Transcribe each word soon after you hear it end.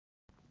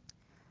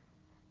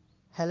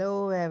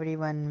Hello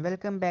everyone,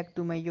 welcome back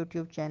to my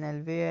YouTube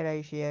channel where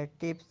I share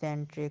tips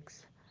and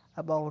tricks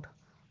about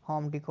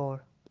home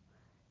decor.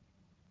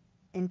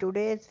 In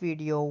today's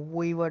video,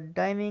 we were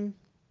diving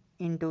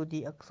into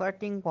the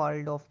exciting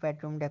world of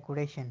bedroom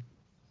decoration.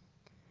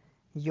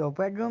 Your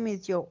bedroom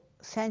is your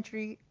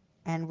sanctuary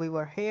and we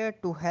were here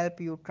to help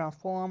you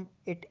transform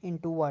it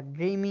into a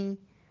dreamy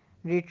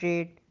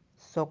retreat.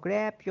 So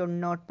grab your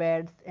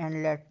notepads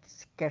and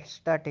let's get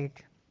started.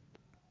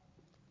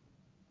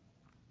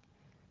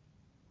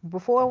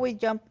 Before we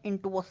jump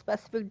into a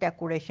specific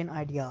decoration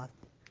ideas,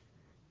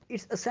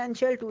 it's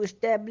essential to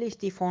establish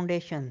the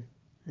foundation.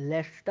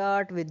 Let's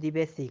start with the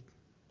basic.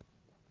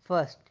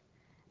 First,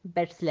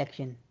 bed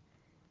selection.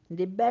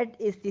 The bed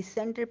is the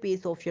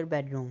centerpiece of your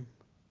bedroom.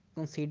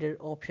 Consider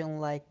options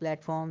like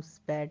platforms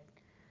bed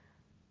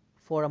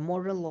for a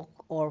modern look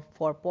or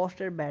for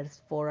poster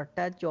beds for a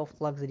touch of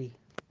luxury.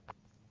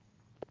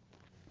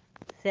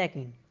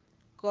 Second,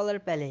 color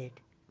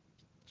palette.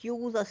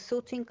 Choose a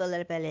soothing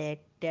color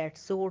palette that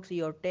suits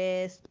your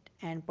taste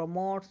and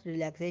promotes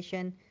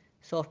relaxation.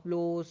 Soft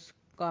blues,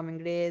 calming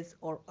grays,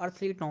 or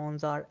earthly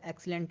tones are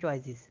excellent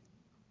choices.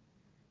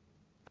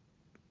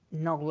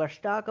 Now let's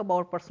talk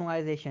about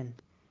personalization.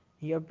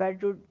 Your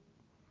bedroom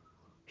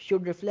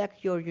should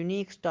reflect your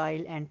unique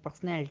style and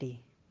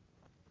personality.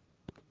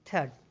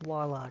 Third,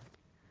 wall art.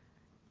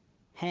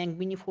 Hang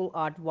meaningful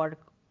artwork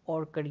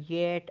or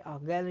create a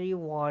gallery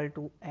wall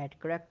to add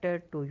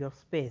character to your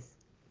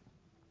space.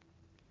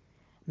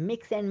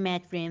 Mix and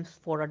match frames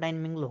for a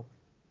dynamic look.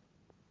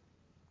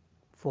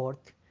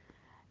 Fourth,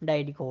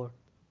 dye decor.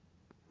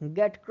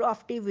 Get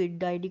crafty with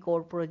dye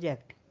decor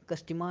project.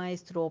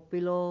 Customize throw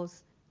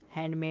pillows,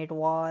 handmade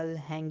wall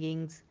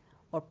hangings,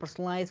 or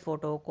personalized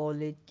photo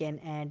collage can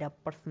add a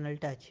personal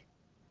touch.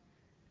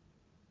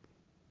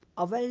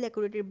 A well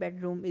decorated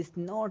bedroom is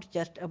not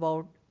just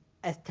about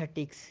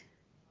aesthetics,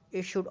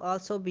 it should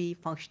also be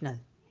functional.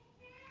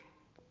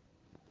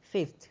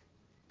 Fifth,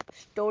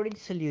 storage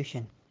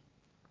solution.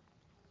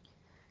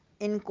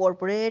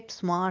 Incorporate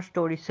smart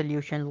storage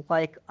solutions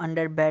like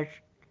underbed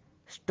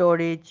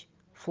storage,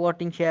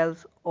 floating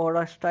shelves, or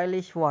a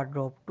stylish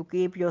wardrobe to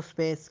keep your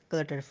space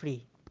clutter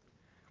free.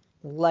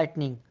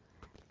 Lighting.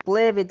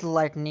 Play with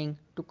lighting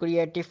to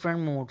create different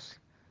moods.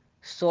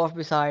 Soft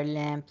beside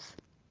lamps,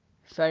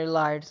 fairy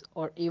lights,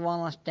 or even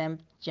a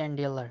stamped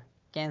chandelier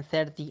can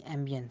set the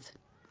ambience.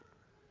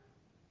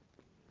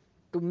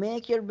 To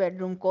make your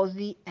bedroom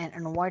cozy and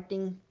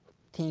inviting,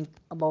 think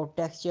about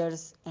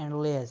textures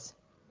and layers.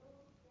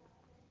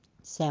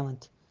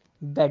 Seventh,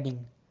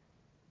 bedding.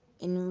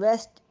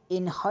 Invest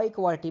in high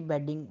quality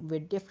bedding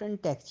with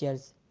different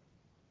textures.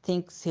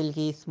 Think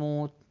silky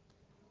smooth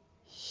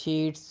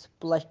sheets,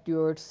 plush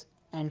quilts,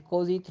 and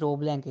cozy throw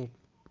blanket.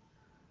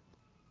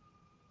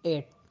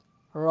 8.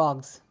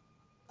 Rugs.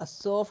 A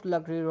soft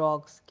luxury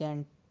rugs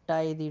can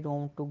tie the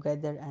room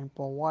together and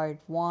provide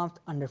warmth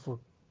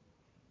underfoot.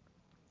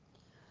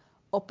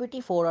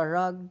 Opt for a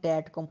rug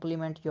that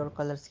complements your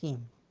color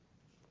scheme.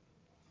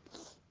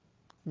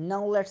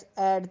 Now let's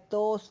add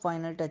those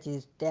final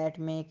touches that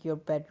make your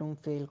bedroom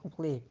feel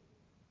complete.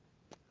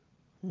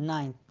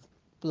 Ninth,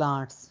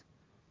 plants.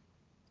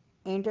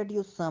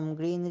 Introduce some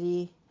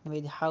greenery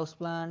with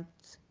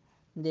houseplants.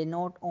 They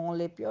not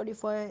only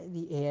purify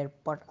the air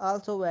but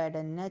also add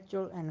a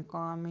natural and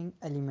calming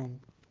element.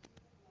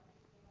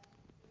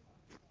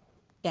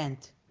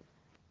 10th,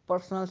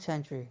 personal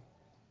sanctuary.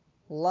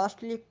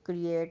 Lastly,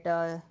 create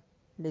a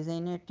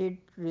designated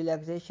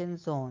relaxation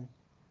zone.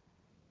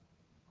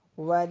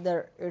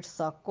 Whether it's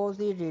a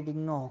cozy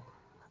reading nook,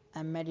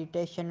 a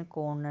meditation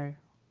corner,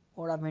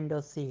 or a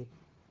window seat,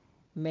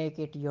 make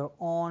it your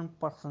own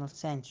personal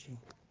sanctuary.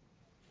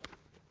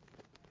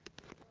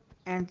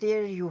 And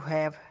there you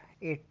have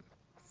it,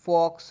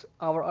 folks,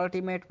 our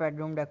ultimate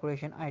bedroom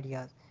decoration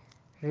ideas.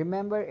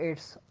 Remember,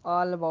 it's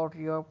all about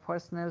your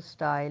personal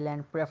style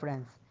and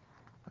preference.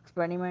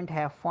 Experiment,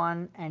 have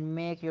fun, and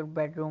make your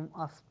bedroom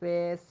a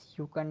space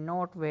you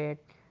cannot wait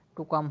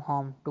to come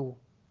home to.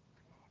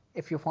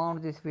 If you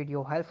found this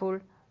video helpful,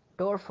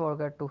 don't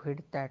forget to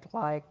hit that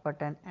like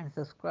button and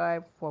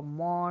subscribe for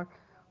more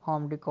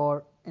home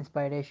decor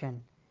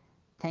inspiration.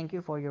 Thank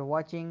you for your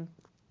watching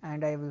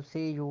and I will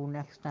see you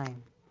next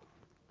time.